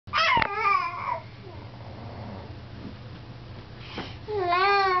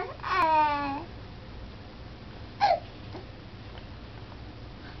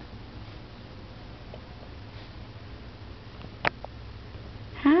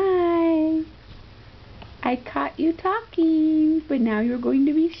I caught you talking, but now you're going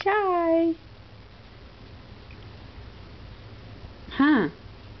to be shy. Huh?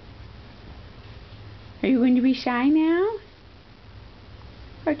 Are you going to be shy now?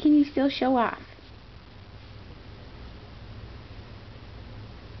 Or can you still show off?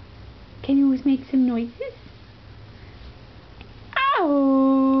 Can you make some noises?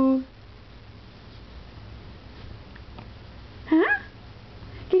 Ow! Huh?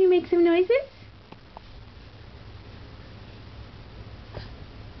 Can you make some noises?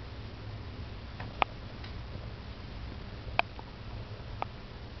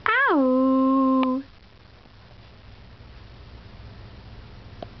 Ow!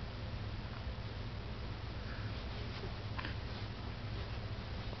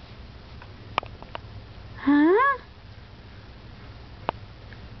 Huh?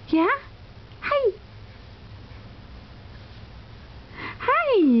 Yeah? Hi!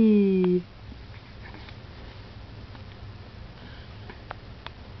 Hi!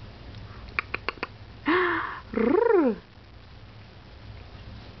 Rrr.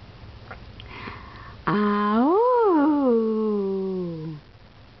 Ow!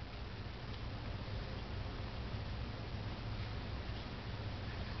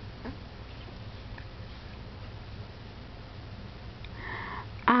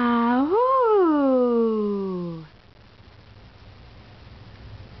 Ow!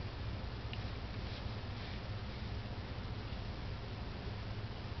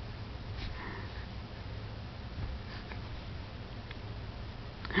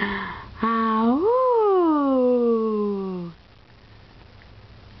 Ow!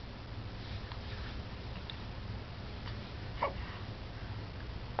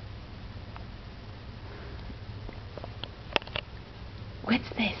 What's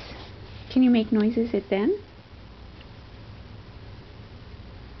this? Can you make noises at them?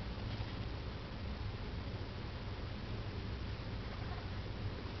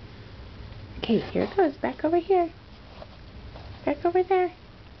 Okay, here it goes. Back over here. Back over there.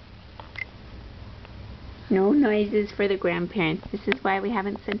 No noises for the grandparents. This is why we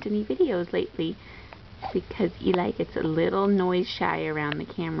haven't sent any videos lately. Because Eli gets a little noise shy around the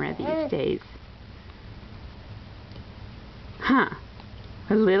camera these days. Huh.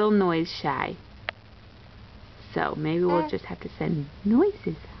 A little noise shy. So maybe we'll just have to send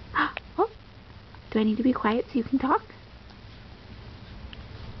noises. Oh, do I need to be quiet so you can talk?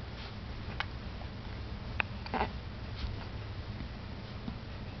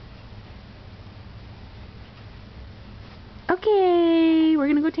 Okay, we're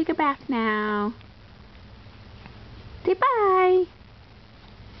gonna go take a bath now. Say bye.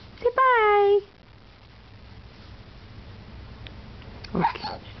 Say bye. Okay.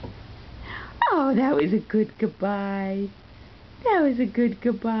 Oh, that was a good goodbye. That was a good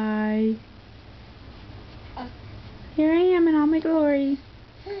goodbye. Here I am in all my glory.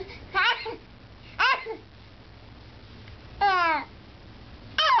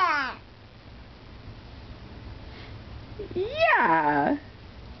 Yeah.